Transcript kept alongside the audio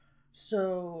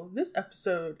So this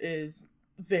episode is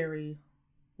very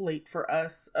late for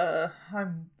us.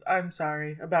 I'm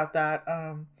sorry about that.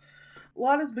 A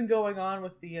lot has been going on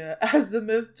with the As the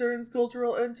Myth Turns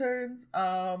cultural interns.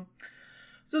 So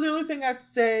the only thing I have to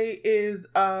say is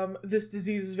this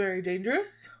disease is very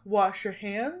dangerous. Wash your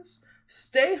hands.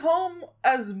 Stay home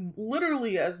as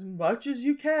literally as much as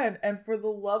you can, and for the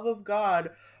love of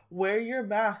God, wear your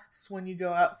masks when you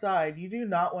go outside. You do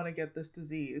not want to get this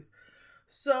disease.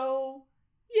 So,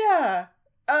 yeah,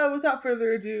 without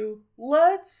further ado,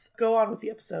 let's go on with the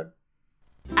episode.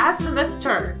 As the Myth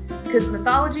Turns, because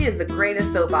mythology is the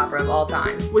greatest soap opera of all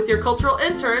time. With your cultural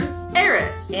interns,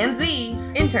 Eris. And Z,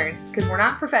 interns, because we're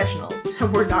not professionals.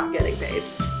 And we're not getting paid.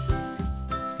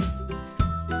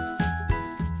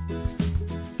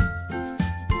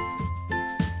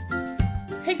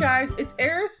 Hey guys, it's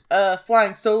Eris,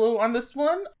 flying solo on this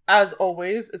one, as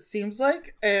always, it seems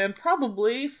like, and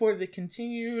probably for the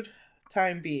continued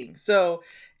time being. So,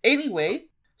 anyway,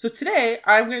 today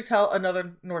I'm going to tell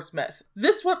another Norse myth.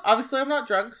 This one, obviously I'm not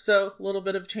drunk, so a little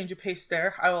bit of change of pace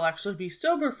there. I will actually be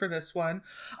sober for this one,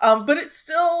 but it's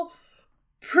still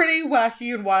pretty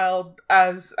wacky and wild,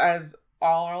 as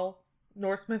all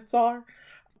Norse myths are.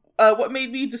 What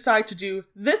made me decide to do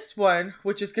this one,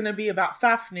 which is going to be about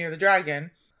Fafnir the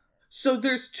dragon. So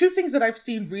there's two things that I've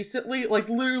seen recently, like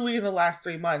literally in the last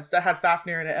 3 months, that had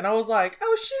Fafnir in it. And I was like,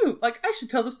 oh shoot, like I should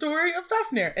tell the story of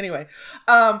Fafnir. Anyway,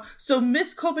 so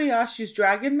Miss Kobayashi's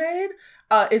Dragon Maid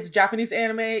is a Japanese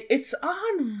anime. It's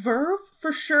on Verve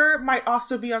for sure. Might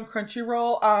also be on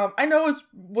Crunchyroll. I know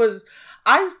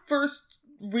I first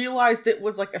realized it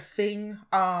was like a thing,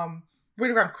 right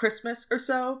around Christmas or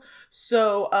so.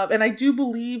 So, and I do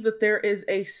believe that there is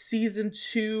a season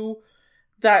 2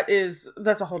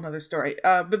 that's a whole nother story.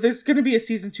 But there's going to be a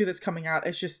season 2 that's coming out.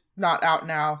 It's just not out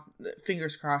now.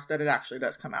 Fingers crossed that it actually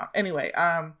does come out. Anyway,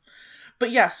 but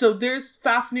yeah, so there's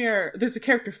Fafnir. There's a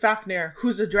character Fafnir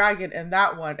who's a dragon in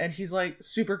that one, and he's like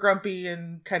super grumpy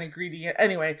and kind of greedy.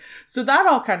 Anyway, so that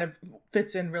all kind of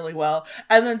fits in really well.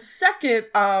 And then second,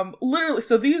 literally,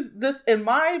 so this in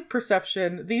my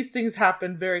perception, these things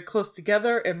happen very close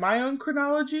together in my own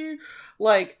chronology.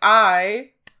 Like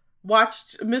I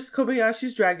watched Miss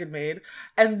Kobayashi's Dragon Maid,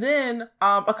 and then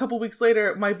a couple weeks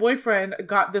later my boyfriend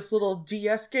got this little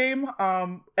DS game,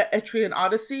 Etrian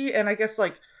Odyssey, and I guess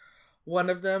like one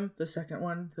of them, the second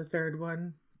one, the third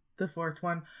one, the fourth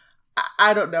one,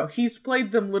 I don't know, he's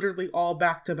played them literally all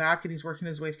back to back and he's working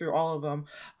his way through all of them,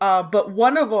 but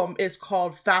one of them is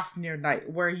called Fafnir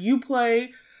Night, where you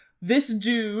play this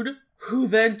dude who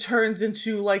then turns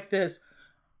into like this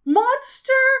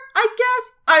monster, I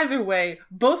guess. Either way,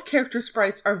 both character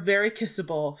sprites are very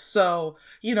kissable, so,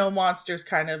 you know, monster's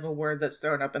kind of a word that's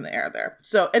thrown up in the air there.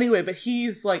 So anyway, but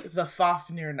he's like the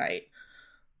Fafnir Knight.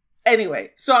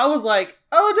 Anyway, so I was like,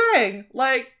 oh dang,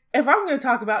 like, if I'm going to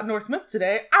talk about Norse myth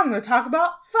today, I'm going to talk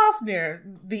about Fafnir,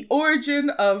 the origin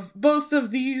of both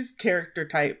of these character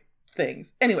type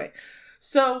things. Anyway,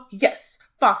 so yes,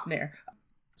 Fafnir.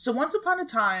 So once upon a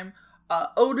time,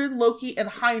 Odin, Loki, and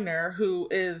Hymir, who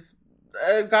is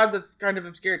a god that's kind of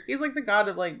obscured. He's like the god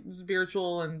of like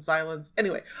spiritual and silence.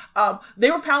 Anyway,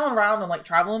 they were palling around and like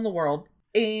traveling the world,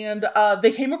 and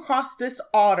they came across this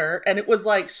otter, and it was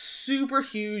like super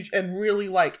huge and really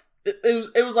like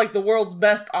it was like the world's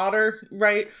best otter,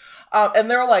 right?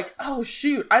 And they're like, oh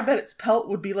shoot, I bet its pelt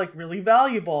would be like really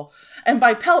valuable. And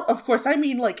by pelt, of course, I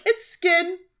mean like its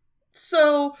skin.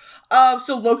 So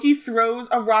Loki throws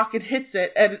a rock and hits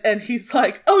it, and he's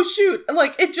like, oh shoot,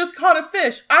 like, it just caught a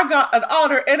fish. I got an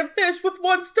otter and a fish with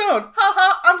one stone. Ha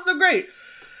ha, I'm so great.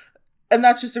 And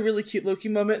that's just a really cute Loki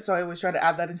moment, so I always try to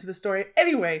add that into the story.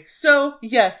 Anyway, so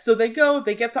yes, so they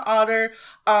get the otter,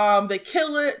 they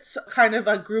kill it, kind of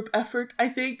a group effort, I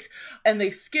think, and they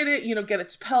skin it, you know, get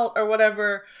its pelt or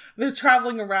whatever. They're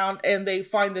traveling around and they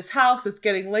find this house, it's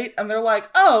getting late, and they're like,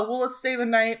 oh, well, let's stay the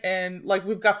night, and like,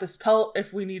 we've got this pelt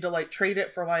if we need to like trade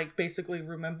it for like basically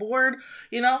room and board,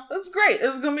 you know, this is great,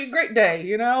 this is gonna be a great day,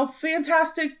 you know,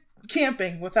 fantastic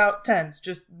camping without tents,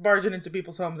 just barging into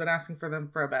people's homes and asking for them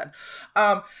for a bed.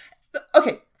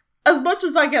 Okay, as much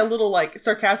as I get a little like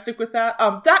sarcastic with that,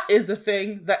 that is a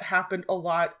thing that happened a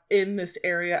lot in this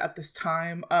area at this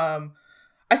time.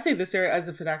 I say this area as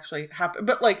if it actually happened,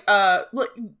 but like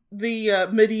the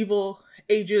medieval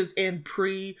ages and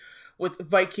pre with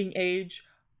Viking age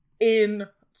in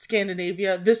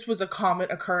Scandinavia, this was a common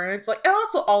occurrence, like, and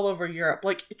also all over Europe,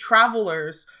 like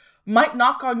travelers might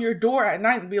knock on your door at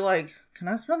night and be like, can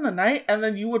I spend the night? And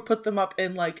then you would put them up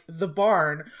in like the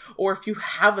barn, or if you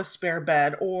have a spare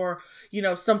bed, or, you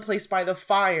know, someplace by the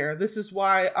fire. This is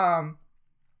why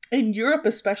In Europe,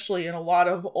 especially in a lot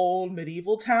of old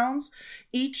medieval towns,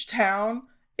 each town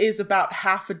is about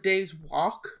half a day's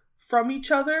walk from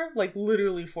each other, like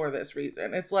literally for this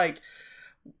reason. It's like,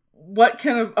 what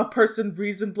can a person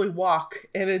reasonably walk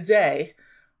in a day,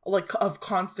 like, of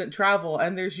constant travel?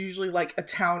 And there's usually like a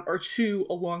town or two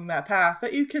along that path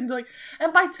that you can like,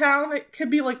 and by town, it could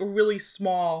be like a really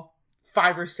small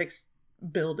 5 or 6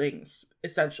 buildings,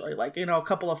 essentially, like, you know, a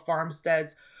couple of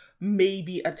farmsteads,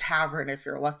 maybe a tavern if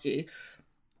you're lucky.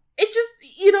 It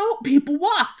just, you know, people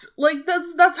walked. Like,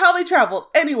 that's how they traveled.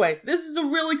 Anyway, this is a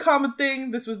really common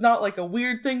thing. This was not like a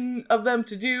weird thing of them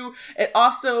to do. It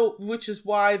also, which is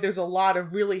why there's a lot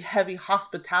of really heavy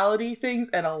hospitality things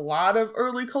and a lot of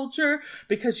early culture,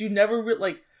 because you never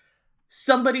like,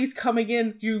 somebody's coming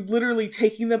in, you literally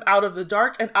taking them out of the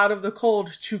dark and out of the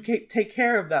cold to take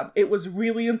care of them. It was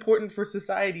really important for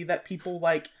society that people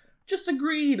like just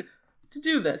agreed to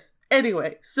do this.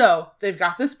 Anyway, so they've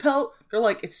got this pelt. They're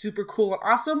like, it's super cool and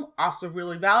awesome. Also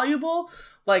really valuable.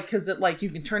 Like, cause it like, you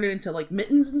can turn it into like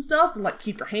mittens and stuff and like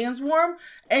keep your hands warm.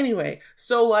 Anyway,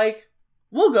 so like,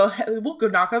 we'll go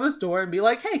knock on this door and be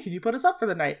like, hey, can you put us up for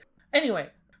the night? Anyway,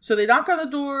 so they knock on the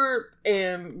door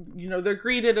and, you know, they're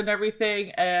greeted and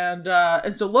everything. And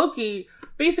so Loki,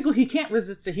 basically he can't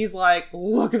resist it. He's like,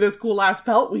 look at this cool ass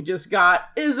pelt we just got.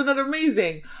 Isn't it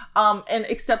amazing? And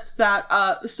except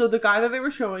that, so the guy that they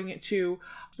were showing it to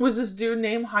was this dude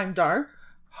named Heimdar.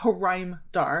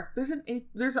 There's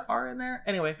an R in there.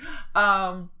 Anyway,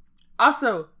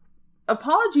 also,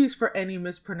 apologies for any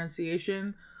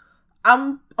mispronunciation.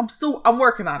 I'm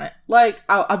working on it. Like,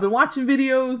 I've been watching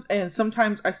videos and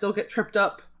sometimes I still get tripped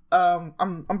up.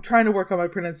 I'm trying to work on my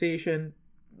pronunciation.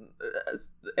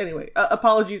 Anyway,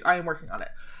 apologies. I am working on it.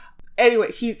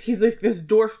 Anyway, he's like this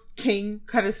dwarf king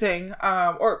kind of thing.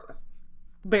 Or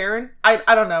baron.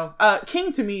 I don't know.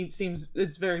 King to me seems,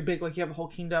 it's very big. Like you have a whole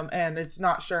kingdom and it's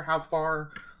not sure how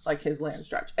far like his land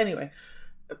stretch. Anyway,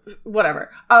 whatever.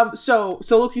 So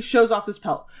Loki shows off this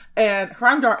pelt and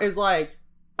Heimdar is like,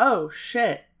 oh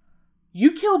shit,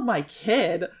 you killed my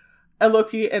kid. And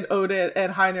Loki and Odin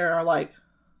and Heinir are like,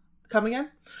 come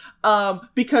again?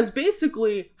 Because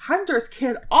basically Heimdar's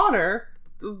kid Otter,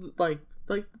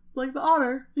 like the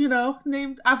otter, you know,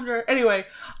 named after, anyway,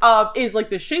 is like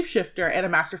this shapeshifter and a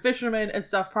master fisherman and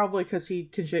stuff, probably because he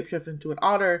can shapeshift into an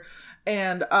otter.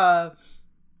 And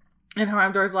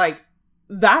Heimdar's like,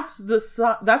 that's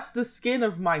the skin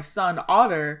of my son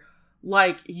Otter.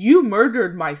 Like, you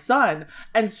murdered my son.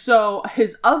 And so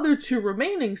his other 2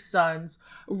 remaining sons,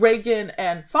 Regan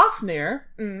and Fafnir,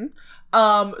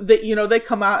 that, you know, they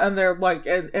come out and they're like,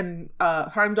 and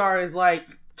Heimdar is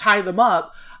like, tie them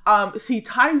up. So he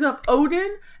ties up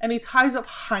Odin and he ties up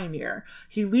Heinir.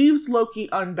 He leaves Loki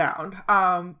unbound,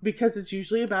 because it's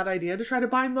usually a bad idea to try to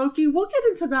bind Loki. We'll get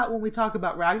into that when we talk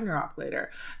about Ragnarok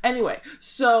later. Anyway,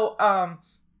 so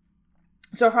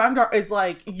Heimdar is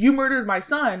like, you murdered my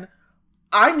son.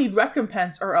 I need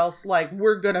recompense or else, like,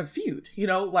 we're gonna feud, you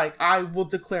know? Like, I will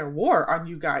declare war on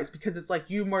you guys because it's like,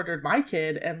 you murdered my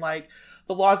kid and, like,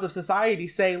 the laws of society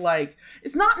say, like,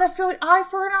 it's not necessarily eye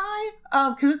for an eye,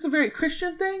 because it's a very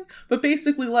Christian thing, but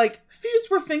basically, like, feuds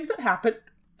were things that happened,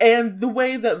 and the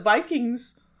way that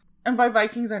Vikings, and by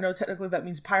Vikings, I know technically that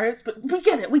means pirates, but we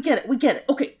get it.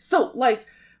 Okay, so, like,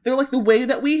 they're like, the way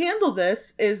that we handle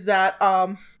this is that,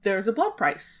 there's a blood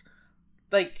price.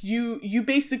 Like, you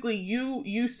basically,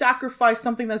 you sacrifice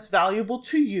something that's valuable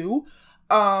to you,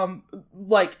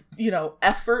 like, you know,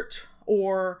 effort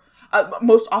or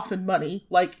most often money.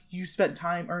 Like, you spent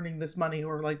time earning this money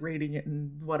or, like, raiding it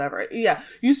and whatever. Yeah,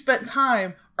 you spent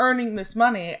time earning this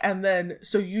money, and then,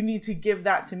 so you need to give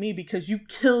that to me because you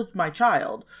killed my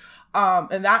child.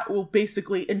 And that will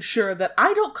basically ensure that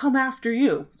I don't come after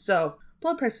you. So,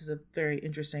 blood price is a very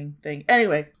interesting thing.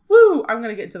 Anyway, I'm going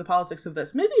to get into the politics of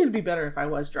this. Maybe it'd be better if I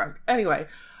was drunk. Anyway,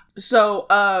 so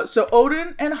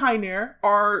Odin and Heinir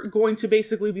are going to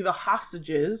basically be the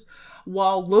hostages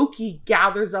while Loki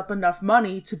gathers up enough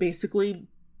money to basically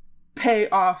pay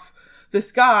off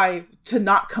this guy to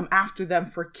not come after them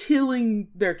for killing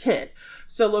their kid.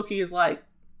 So Loki is like,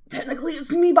 technically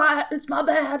it's my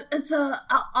bad.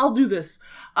 I'll do this.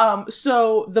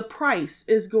 So the price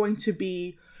is going to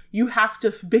be, you have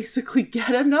to basically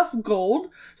get enough gold,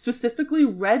 specifically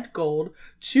red gold,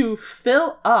 to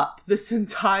fill up this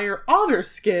entire otter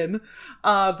skin,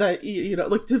 that, you know,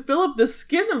 like, to fill up the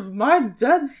skin of my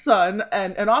dead son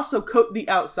and also coat the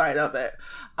outside of it.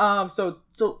 So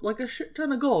like a shit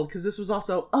ton of gold, because this was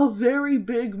also a very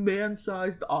big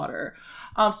man-sized otter.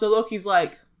 So Loki's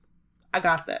like, I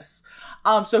got this.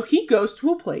 So he goes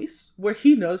to a place where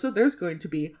he knows that there's going to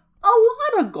be a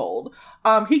lot of gold.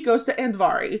 He goes to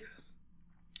Andvari.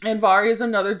 Anvari is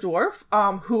another dwarf,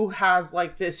 who has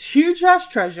like this huge ass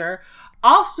treasure.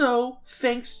 Also,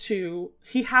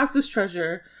 he has this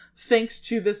treasure thanks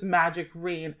to this magic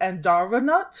ring,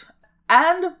 Anvaranut.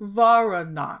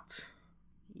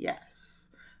 Yes.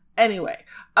 Anyway,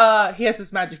 he has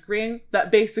this magic ring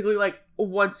that basically, like,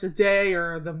 once a day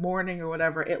or the morning or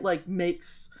whatever, it, like,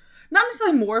 makes, not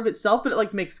necessarily more of itself, but it,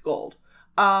 like, makes gold.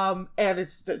 And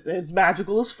it's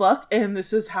magical as fuck, and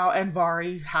this is how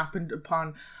Anvari happened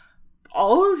upon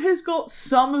all of his gold,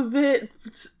 some of it,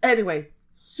 anyway,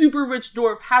 super rich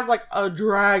dwarf, has, like, a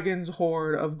dragon's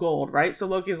hoard of gold, right? So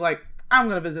Loki's like, I'm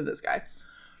gonna visit this guy.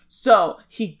 So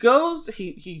he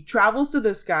travels to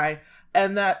this guy,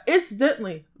 and that,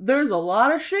 incidentally, there's a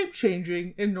lot of shape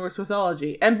changing in Norse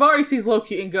mythology. And Anvari sees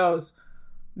Loki and goes,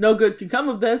 no good can come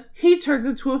of this. He turns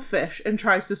into a fish and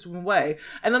tries to swim away.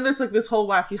 And then there's like this whole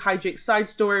wacky hijack side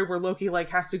story where Loki like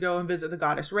has to go and visit the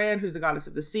goddess Rand, who's the goddess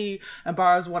of the sea, and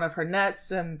borrows one of her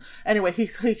nets. And anyway, he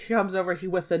comes over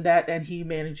with the net and he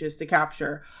manages to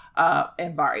capture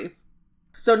Anvari.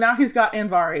 So now he's got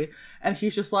Anvari and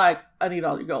he's just like, I need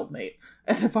all your gold, mate.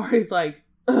 And Anvari's like,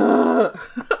 ugh.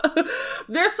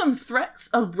 There's some threats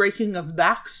of breaking of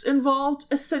backs involved,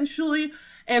 essentially.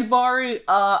 Anvari,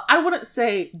 I wouldn't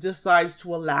say decides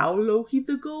to allow Loki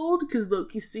the gold, because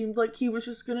Loki seemed like he was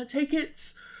just gonna take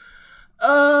it,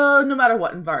 no matter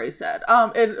what Anvari said.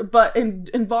 But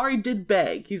Anvari did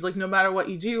beg. He's like, no matter what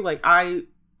you do, like,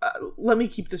 let me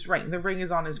keep this ring. The ring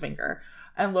is on his finger.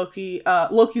 And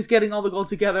Loki's getting all the gold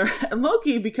together. And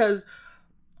Loki, because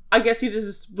I guess he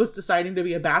just was deciding to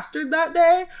be a bastard that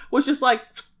day, was just like,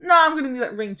 nah, I'm gonna need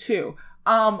that ring too.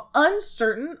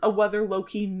 Uncertain of whether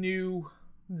Loki knew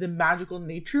the magical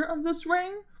nature of this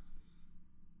ring.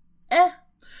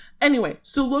 Anyway,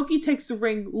 so Loki takes the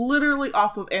ring literally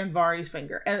off of Anvari's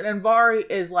finger, and Anvari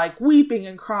is like weeping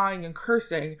and crying and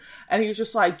cursing, and he's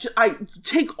just like, I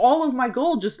take all of my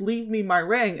gold, just leave me my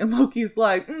ring. And Loki's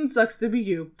like, sucks to be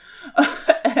you.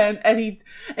 and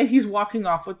he's walking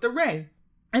off with the ring.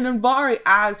 And Anvari,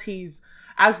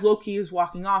 as Loki is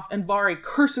walking off, Anvari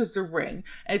curses the ring.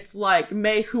 It's like,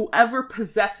 may whoever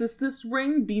possesses this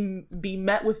ring be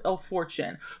met with ill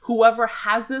fortune. Whoever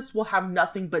has this will have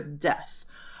nothing but death.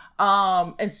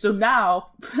 And so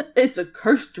now it's a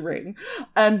cursed ring.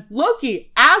 And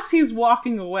Loki, as he's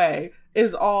walking away,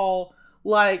 is all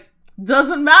like,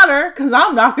 doesn't matter, because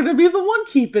I'm not going to be the one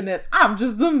keeping it. I'm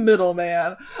just the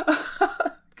middleman.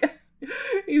 Guess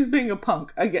he's being a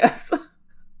punk, I guess.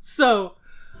 So,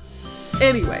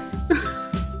 anyway.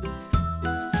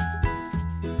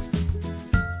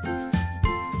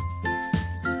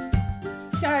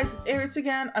 Guys, it's Aries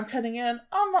again. I'm cutting in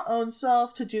on my own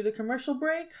self to do the commercial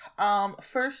break.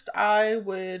 First I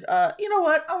would, you know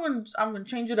what? I'm gonna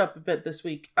change it up a bit this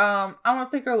week. I want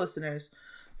to thank our listeners.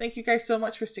 Thank you guys so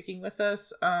much for sticking with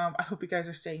us. I hope you guys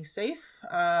are staying safe.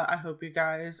 I hope you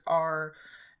guys are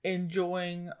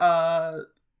enjoying,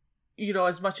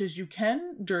 as much as you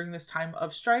can during this time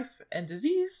of strife and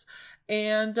disease.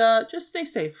 And just stay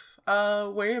safe.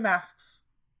 Wear your masks.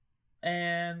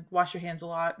 And wash your hands a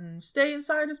lot. And stay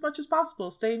inside as much as possible.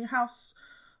 Stay in your house.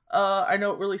 I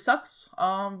know it really sucks.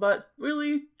 But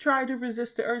really try to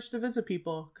resist the urge to visit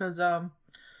people. Because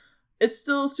it's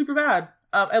still super bad.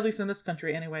 At least in this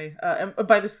country anyway. And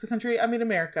by this country, I mean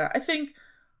America. I think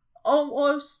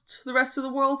almost the rest of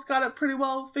the world's got it pretty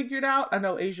well figured out. I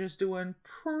know Asia's doing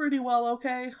pretty well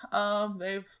okay.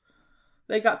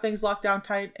 They got things locked down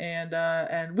tight,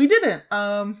 and we didn't.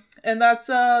 And that's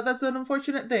an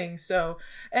unfortunate thing. So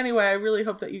anyway, I really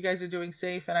hope that you guys are doing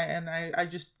safe, and I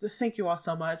just thank you all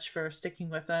so much for sticking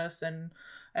with us and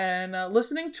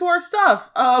listening to our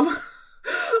stuff.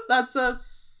 That's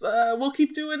we'll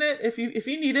keep doing it. If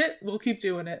you need it, we'll keep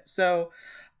doing it. So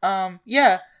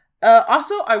yeah.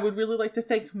 Also, I would really like to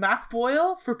thank Mac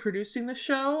Boyle for producing the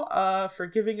show, for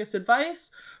giving us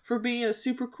advice, for being a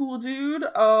super cool dude,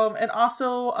 and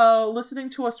also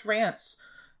listening to us rants,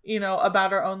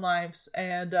 about our own lives,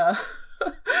 and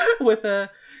with a,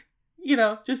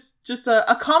 just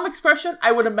a calm expression.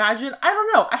 I would imagine. I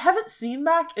don't know. I haven't seen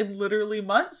Mac in literally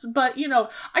months, but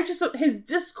his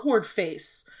Discord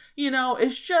face,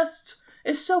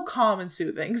 is so calm and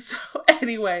soothing. So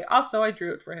anyway, also I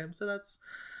drew it for him, so that's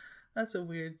a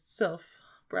weird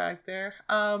self-brag there.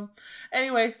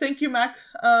 Anyway, thank you, Mac.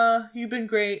 You've been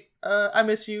great. I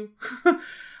miss you.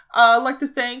 I'd like to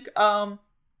thank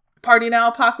Party Now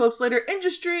Apocalypse Later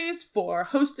Industries for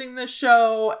hosting this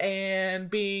show and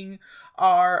being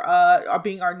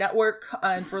our network,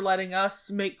 and for letting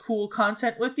us make cool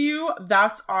content with you.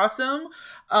 That's awesome.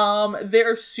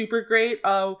 They're super great.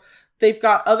 They've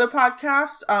got other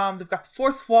podcasts. They've got The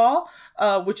Fourth Wall,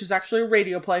 which is actually a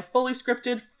radio play, fully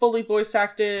scripted, fully voice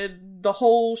acted, the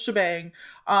whole shebang.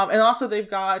 And also they've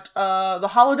got The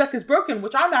Holodeck is Broken,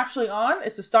 which I'm actually on.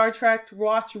 It's a Star Trek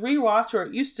rewatch, or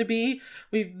it used to be.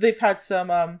 They've had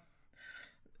some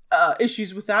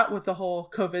issues with that, with the whole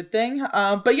COVID thing.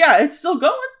 But yeah, it's still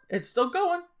going. It's still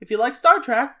going. If you like Star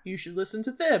Trek, you should listen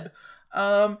to Thib.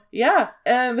 Yeah,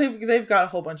 and they've got a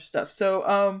whole bunch of stuff.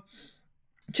 So,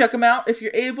 check them out if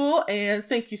you're able, and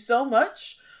thank you so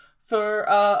much for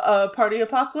Party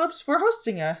Apocalypse for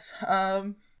hosting us.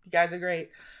 You guys are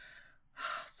great.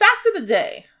 Fact of the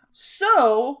day.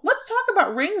 So, let's talk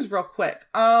about rings real quick.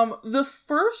 The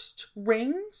first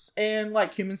rings in,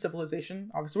 like, human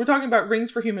civilization, obviously, we're talking about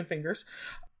rings for human fingers,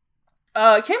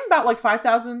 came about, like,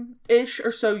 5,000-ish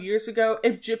or so years ago.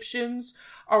 Egyptians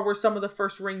were some of the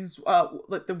first rings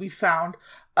that we found.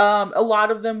 A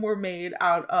lot of them were made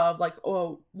out of, like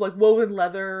woven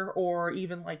leather, or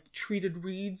even, like, treated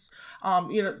reeds,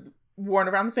 worn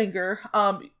around the finger.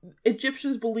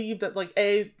 Egyptians believed that, like,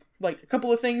 a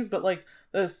couple of things, but, like,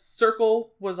 the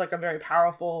circle was, like, a very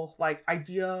powerful, like,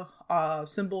 idea,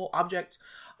 symbol, object.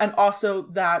 And also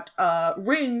that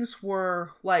rings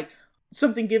were, like,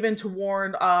 something given to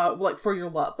warn, like, for your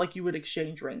love. Like, you would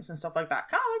exchange rings and stuff like that.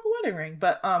 Kind of like a wedding ring.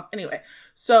 But anyway.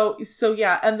 So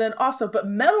yeah. And then also, but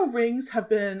metal rings have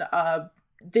been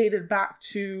dated back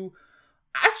to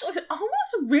actually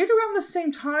almost right around the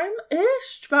same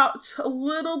time-ish, about a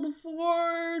little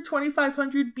before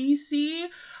 2500 BC.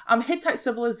 Hittite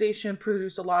civilization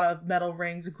produced a lot of metal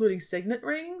rings, including signet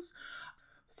rings.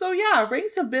 So yeah,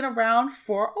 rings have been around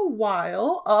for a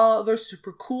while. They're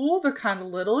super cool. They're kind of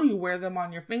little. You wear them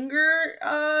on your finger.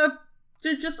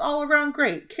 They're just all around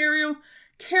great.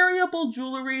 Carryable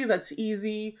jewelry that's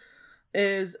easy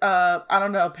is, I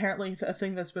don't know, apparently a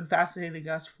thing that's been fascinating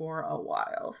us for a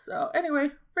while. So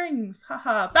anyway, rings,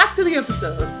 haha. Back to the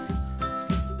episode.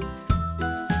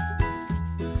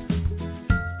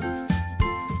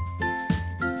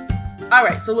 All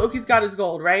right, so Loki's got his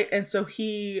gold, right? And so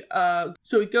he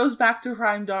goes back to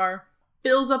Heimdall,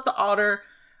 fills up the otter.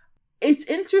 It's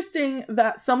interesting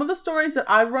that some of the stories that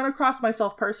I've run across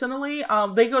myself personally,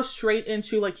 they go straight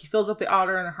into, like, he fills up the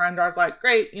otter, and the Heimdall's like,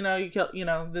 great, you kill,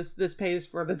 this pays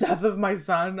for the death of my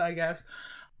son, I guess.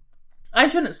 I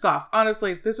shouldn't scoff.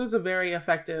 Honestly, this was a very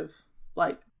effective,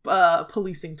 like,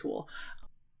 policing tool.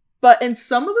 But in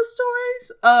some of the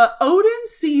stories, Odin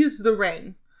sees the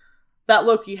ring that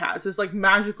Loki has, this, like,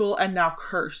 magical and now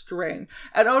cursed ring.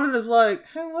 And Odin is like,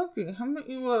 hey, Loki, how about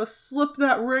you slip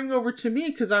that ring over to me,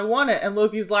 because I want it. And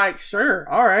Loki's like, sure,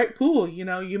 all right, cool, you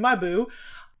my boo.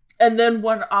 And then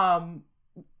when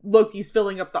Loki's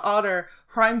filling up the otter,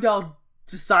 Heimdall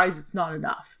decides it's not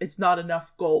enough. It's not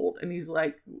enough gold. And he's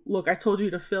like, look, I told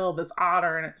you to fill this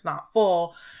otter and it's not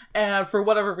full. And for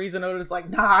whatever reason, Odin's like,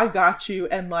 nah, I got you.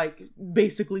 And, like,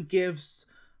 basically gives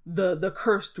the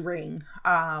cursed ring,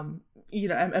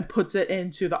 and puts it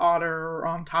into the otter, or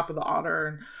on top of the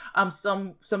otter. And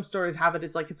some stories have it,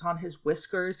 it's like it's on his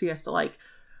whiskers. He has to, like,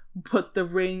 put the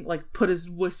ring, like, put his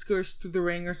whiskers through the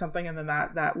ring or something, and then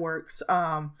that works.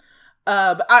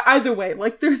 But either way,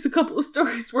 like, there's a couple of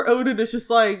stories where Odin is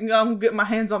just like, I'm getting my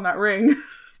hands on that ring.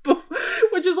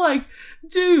 Which is like,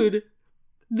 dude,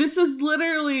 this is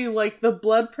literally, like, the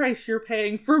blood price you're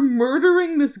paying for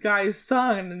murdering this guy's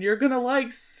son, and you're gonna,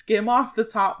 like, skim off the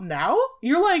top now?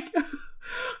 You're like,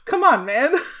 come on,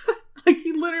 man. Like,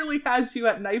 he literally has you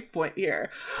at knife point here.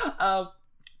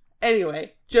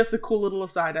 Anyway, just a cool little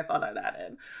aside I thought I'd add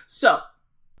in. So,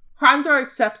 Heimdall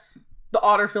accepts the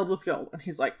otter filled with gold, and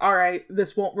he's like, all right,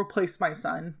 this won't replace my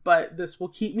son, but this will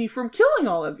keep me from killing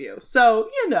all of you. So,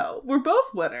 we're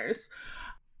both winners.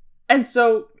 And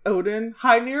so Odin,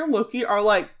 Hymir, and Loki are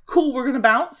like, cool, we're gonna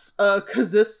bounce,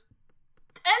 because this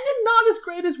ended not as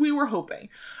great as we were hoping.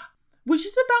 Which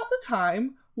is about the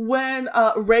time when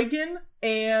Regin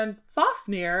and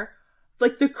Fafnir,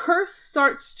 like, the curse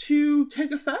starts to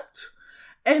take effect.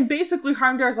 And basically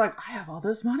Heimdall's like, I have all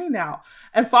this money now.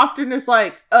 And Fafnir's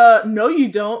like, no you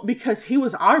don't, because he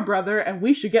was our brother and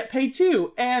we should get paid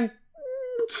too. And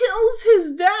kills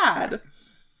his dad.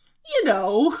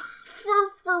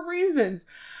 For reasons.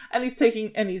 And he's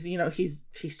taking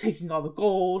all the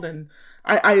gold, and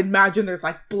I imagine there's,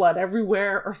 like, blood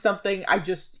everywhere or something. I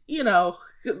just,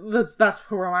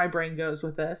 that's where my brain goes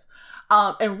with this.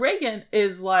 And Regan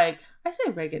is like, I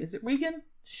say Regan, is it Regan?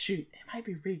 Shoot, it might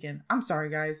be Regan. I'm sorry,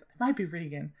 guys. It might be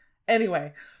Regan.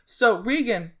 Anyway, so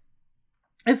Regan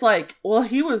is like, well,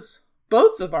 he was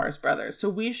both of ours brothers, so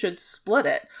we should split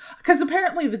it. Because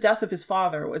apparently the death of his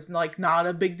father was, like, not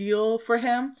a big deal for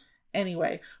him.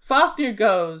 Anyway, Fafnir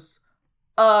goes,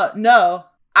 no,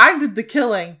 I did the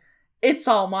killing. It's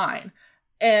all mine.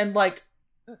 And like,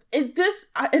 at this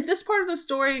part of the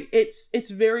story,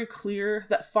 it's very clear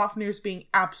that Fafnir is being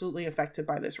absolutely affected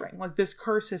by this ring. Like, this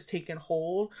curse has taken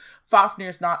hold. Fafnir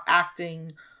is not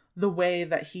acting the way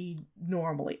that he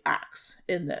normally acts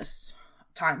in this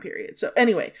time period. So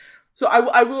anyway, so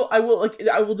I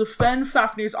will defend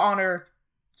Fafnir's honor,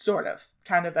 sort of,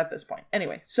 kind of, at this point.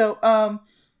 Anyway, so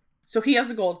he has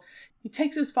the gold. He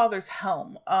takes his father's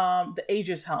helm, the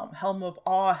Aegis helm of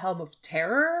awe, helm of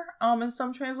terror, in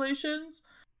some translations.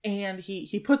 And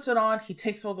he puts it on, he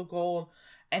takes all the gold,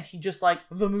 and he just, like,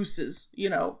 vamooses,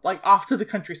 like, off to the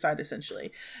countryside,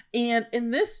 essentially. And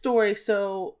in this story,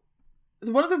 so,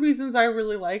 one of the reasons I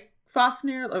really like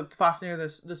Fafnir,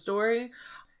 the story,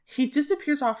 he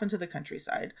disappears off into the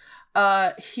countryside.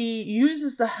 He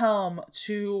uses the helm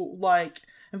to, like,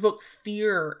 evoke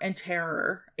fear and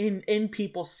terror in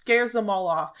people, scares them all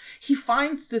off. He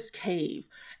finds this cave,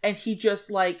 and he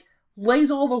just, like,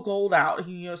 lays all the gold out,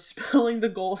 spilling the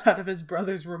gold out of his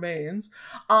brother's remains.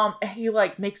 And he,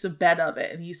 like, makes a bed of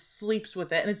it, and he sleeps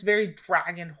with it, and it's very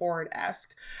Dragon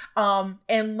Horde-esque.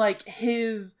 And, like,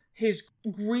 his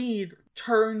greed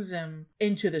turns him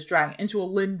into this dragon, into a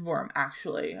lindworm,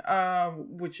 actually,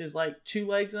 which is, like, 2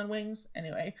 legs and wings,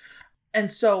 anyway.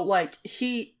 And so, like,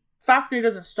 Fafnir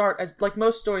doesn't start as, like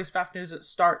most stories, Fafnir doesn't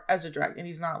start as a dragon.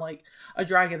 He's not like a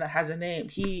dragon that has a name.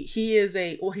 He's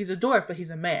a dwarf, but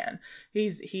he's a man. He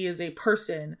is a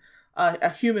person, a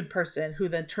human person who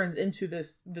then turns into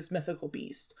this mythical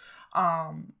beast.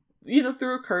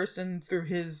 Through a curse and through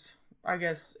his, I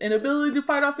guess, inability to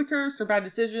fight off the curse or bad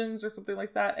decisions or something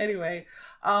like that. Anyway,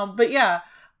 but yeah.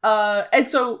 And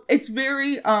so it's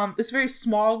very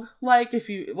Smaug-like, if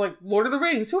you like Lord of the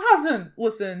Rings. Who hasn't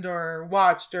listened or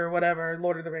watched or whatever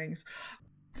Lord of the Rings?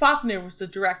 Fafnir was the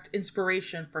direct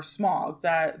inspiration for Smaug,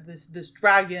 that this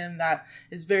dragon that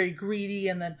is very greedy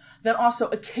and then also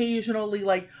occasionally,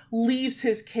 like, leaves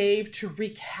his cave to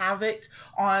wreak havoc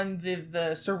on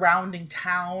the surrounding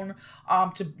town,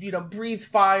 to breathe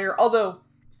fire. Although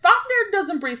Fafnir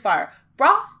doesn't breathe fire.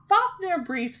 Fafnir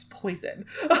breathes poison.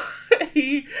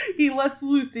 He lets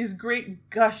loose these great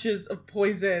gushes of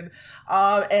poison,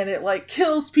 and it, like,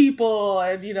 kills people,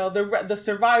 and the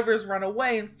survivors run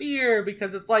away in fear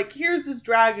because it's like, here's this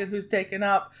dragon who's taken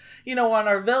up on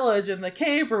our village in the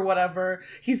cave or whatever.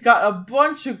 He's got a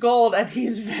bunch of gold and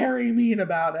he's very mean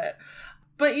about it.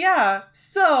 But yeah,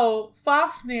 so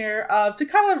Fafnir, to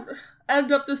kind of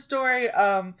end up the story,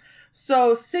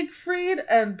 so Siegfried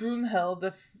and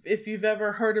Brunhild, if you've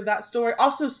ever heard of that story.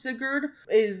 Also, Sigurd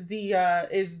is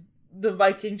the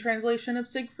Viking translation of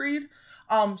Siegfried.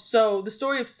 So the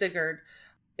story of Sigurd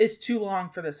is too long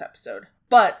for this episode.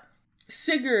 But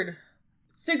Sigurd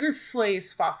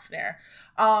slays Fafnir.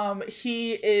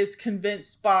 He is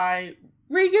convinced by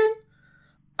Regan.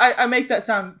 I make that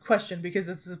sound question because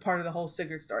this is part of the whole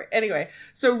Sigurd story. Anyway,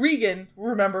 so Regan,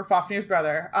 remember Fafnir's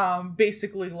brother,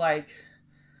 basically, like,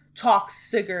 talks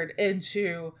Sigurd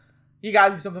into, you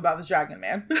gotta do something about this dragon,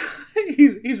 man.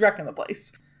 he's wrecking the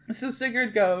place. So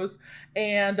Sigurd goes,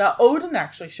 and Odin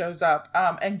actually shows up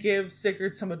and gives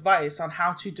Sigurd some advice on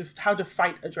how to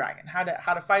fight a dragon, how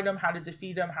to fight him, how to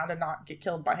defeat him, how to not get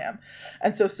killed by him.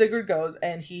 And so Sigurd goes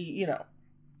and he,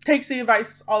 takes the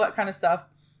advice, all that kind of stuff,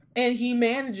 and he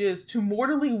manages to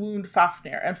mortally wound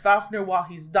Fafnir. And Fafnir, while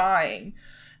he's dying,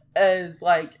 is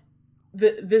like,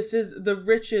 this is the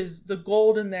riches, the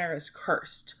gold in there is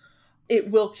cursed. It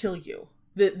will kill you.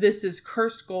 This is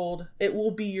cursed gold. It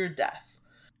will be your death.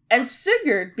 And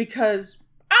Sigurd, because,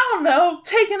 I don't know,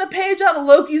 taking a page out of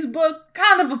Loki's book,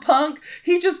 kind of a punk,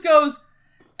 he just goes,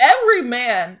 every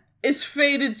man is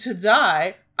fated to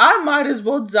die. I might as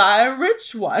well die a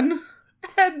rich one.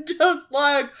 And just,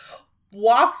 like,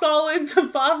 walks all into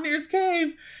Fafnir's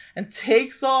cave and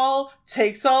takes all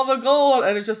the gold.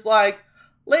 And it's just like,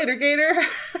 later, Gator.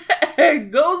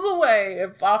 And goes away,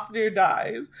 and Fafnir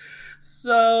dies.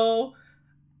 So,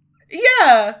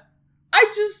 yeah,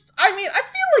 I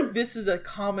feel like this is a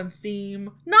common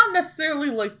theme. Not necessarily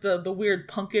like the weird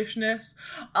punkishness,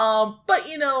 but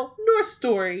Norse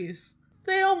stories,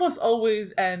 they almost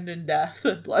always end in death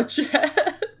and bloodshed.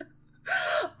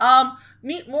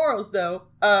 Neat morals, though,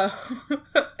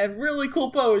 and really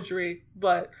cool poetry,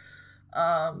 but,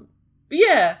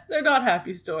 yeah, they're not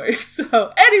happy stories.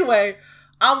 So, anyway,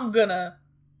 I'm gonna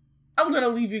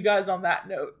leave you guys on that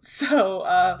note. So,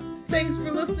 thanks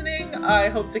for listening. I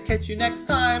hope to catch you next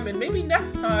time, and maybe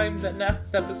next time the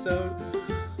next episode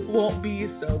won't be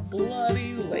so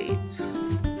bloody late.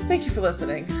 Thank you for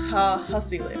listening. I'll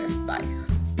see you later. Bye.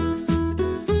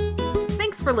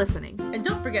 Thanks for listening. And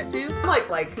don't forget to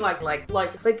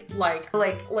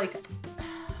Like.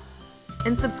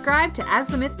 And subscribe to As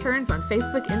the Myth Turns on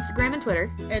Facebook, Instagram, and Twitter.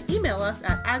 and email us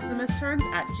at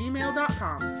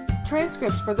asthemythturns@gmail.com.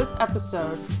 Transcripts for this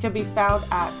episode can be found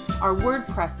at our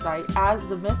WordPress site,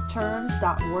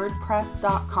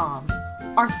 asthemythturns.wordpress.com.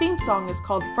 Our theme song is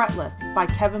called Fretless by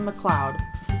Kevin MacLeod.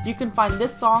 You can find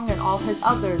this song and all his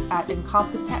others at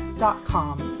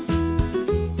incompetech.com.